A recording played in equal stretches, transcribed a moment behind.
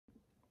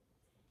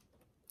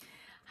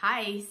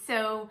Hi.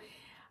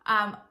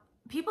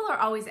 People are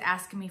always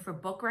asking me for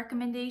book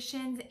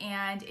recommendations,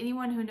 and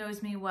anyone who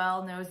knows me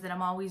well knows that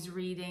I'm always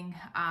reading,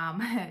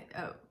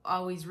 at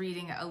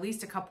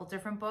least a couple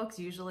different books,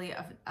 usually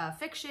a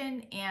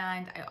fiction,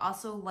 and I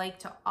also like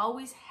to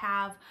always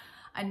have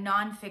a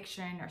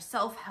nonfiction or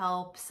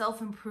self-help,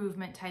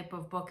 self-improvement type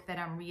of book that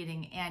I'm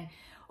reading. And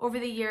over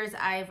the years,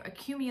 I've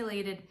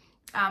accumulated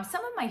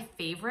some of my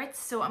favorites,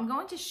 so I'm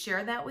going to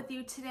share that with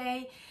you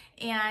today.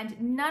 And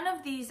none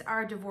of these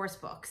are divorce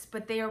books,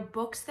 but they are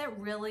books that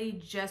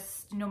really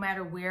just, no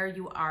matter where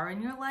you are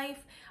in your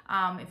life,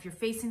 if you're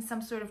facing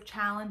some sort of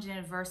challenge and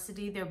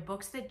adversity, they're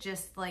books that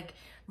just like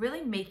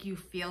really make you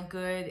feel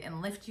good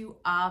and lift you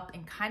up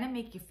and kind of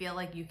make you feel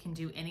like you can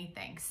do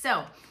anything.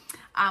 So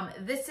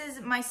this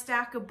is my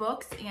stack of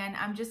books, and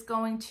I'm just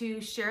going to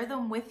share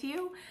them with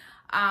you.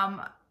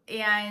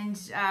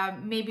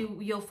 Maybe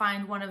you'll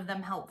find one of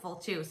them helpful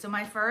too. So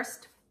my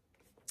first,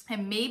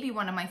 and maybe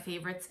one of my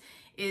favorites,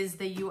 is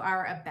the You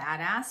Are a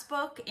Badass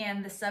book,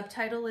 and the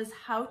subtitle is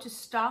How to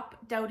Stop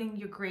Doubting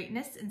Your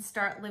Greatness and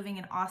Start Living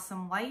an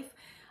Awesome Life.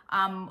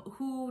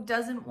 Who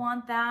doesn't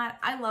want that?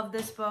 I love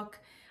this book,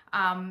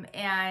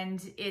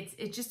 and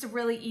it's just a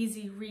really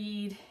easy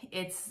read.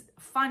 It's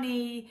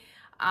funny.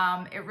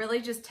 It really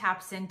just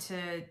taps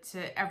into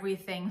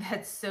everything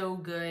that's so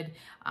good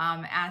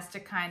as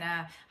to kind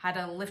of how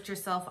to lift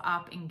yourself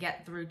up and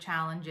get through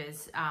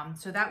challenges.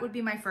 So that would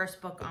be my first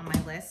book on my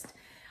list.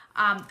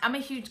 I'm a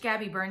huge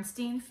Gabby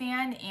Bernstein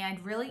fan, and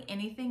really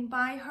anything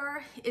by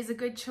her is a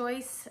good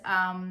choice.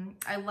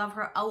 I love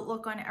her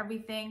outlook on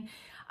everything.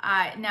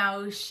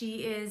 Now, she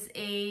is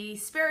a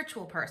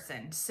spiritual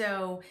person,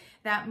 so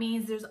that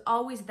means there's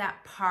always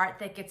that part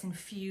that gets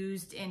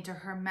infused into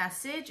her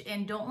message,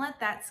 and don't let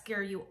that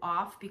scare you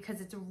off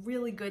because it's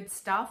really good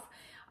stuff.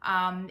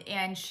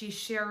 And she's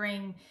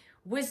sharing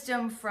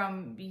wisdom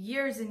from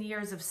years and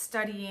years of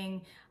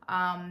studying,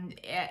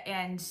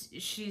 and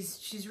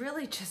she's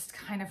really just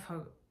kind of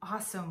an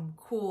awesome,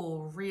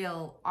 cool,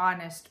 real,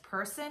 honest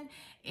person,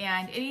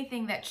 and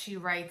anything that she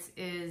writes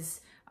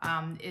is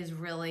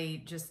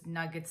really just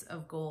nuggets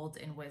of gold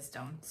and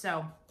wisdom.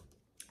 So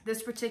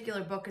this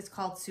particular book is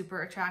called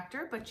Super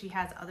Attractor, but she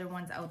has other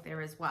ones out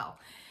there as well.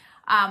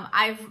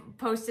 I've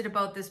posted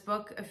about this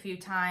book a few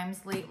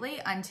times lately,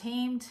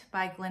 Untamed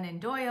by Glennon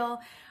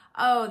Doyle.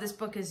 Oh, this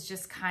book is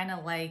just kind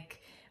of like,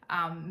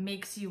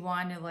 makes you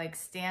want to like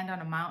stand on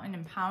a mountain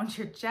and pound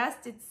your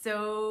chest. It's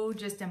so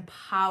just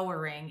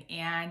empowering,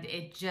 and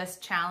it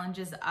just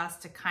challenges us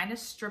to kind of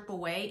strip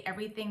away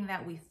everything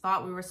that we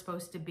thought we were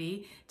supposed to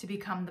be to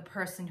become the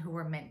person who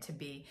we're meant to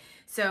be.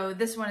 So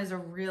this one is a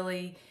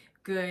really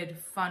good,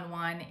 fun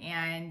one,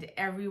 and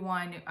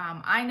everyone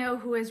I know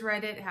who has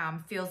read it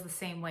feels the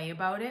same way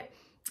about it.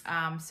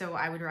 So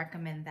I would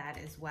recommend that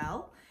as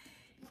well.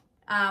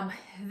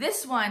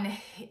 This one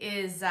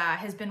is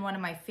has been one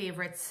of my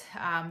favorites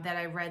that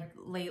I read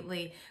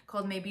lately,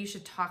 called Maybe You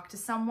Should Talk to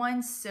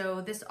Someone.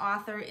 So this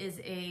author is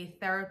a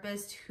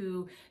therapist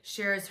who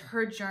shares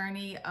her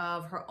journey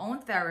of her own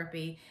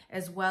therapy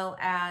as well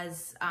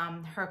as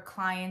her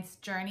client's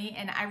journey.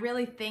 And I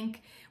really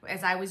think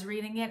as I was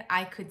reading it,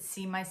 I could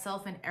see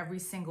myself in every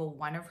single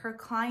one of her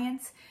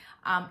clients.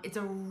 It's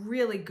a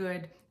really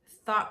good,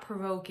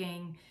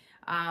 thought-provoking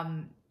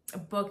a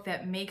book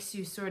that makes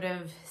you sort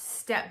of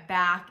step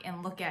back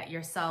and look at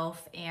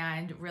yourself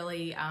and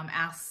really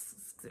ask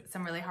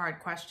some really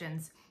hard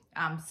questions.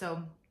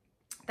 So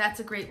that's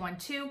a great one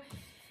too.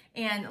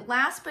 And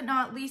last but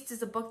not least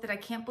is a book that I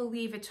can't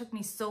believe it took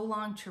me so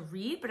long to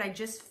read, but I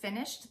just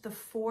finished, The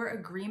 4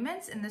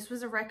 Agreements, and this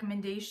was a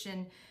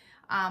recommendation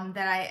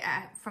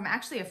that from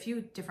actually a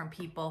few different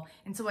people.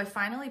 And so I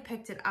finally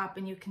picked it up,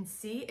 and you can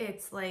see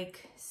it's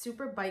like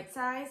super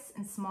bite-sized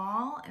and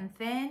small and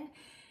thin,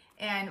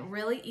 and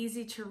really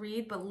easy to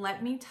read. But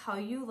let me tell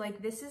you,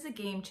 like, this is a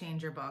game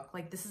changer book.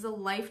 Like, this is a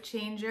life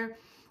changer.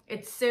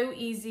 It's so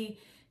easy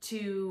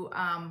to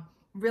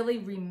really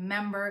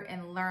remember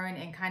and learn,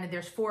 and kind of,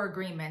 there's 4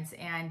 agreements,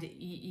 and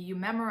you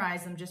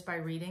memorize them just by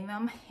reading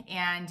them.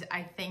 And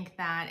I think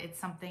that it's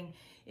something,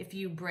 if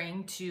you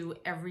bring to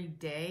every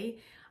day,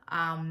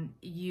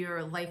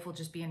 your life will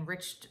just be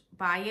enriched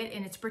by it.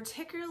 And it's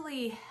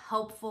particularly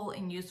helpful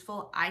and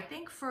useful, I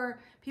think, for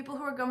people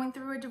who are going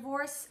through a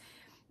divorce,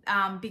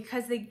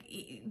 because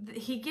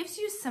he gives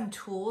you some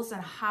tools on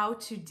how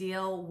to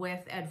deal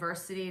with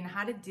adversity and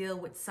how to deal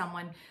with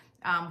someone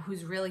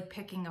who's really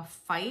picking a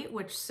fight,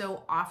 which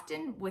so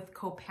often with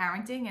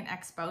co-parenting and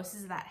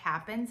ex-spouses that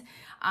happens.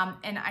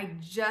 And I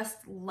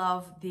just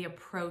love the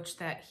approach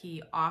that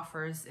he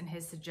offers and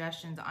his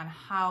suggestions on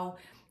how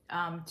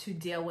to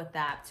deal with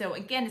that. So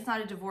again, it's not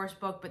a divorce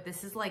book, but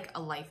this is like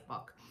a life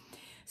book.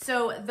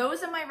 So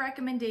those are my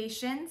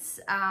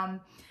recommendations.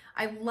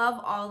 I love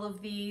all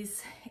of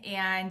these,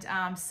 and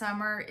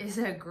summer is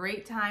a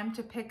great time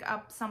to pick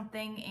up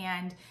something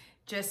and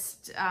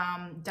just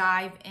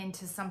dive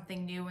into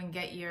something new and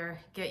get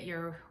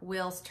your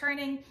wheels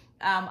turning.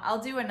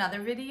 I'll do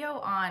another video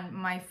on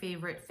my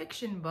favorite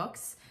fiction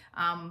books,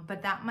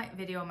 but that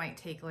video might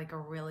take like a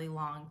really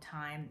long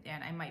time,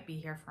 and I might be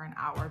here for an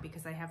hour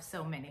because I have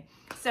so many.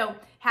 So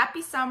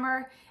happy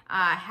summer,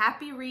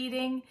 happy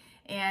reading,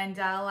 and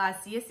I'll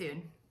see you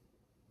soon.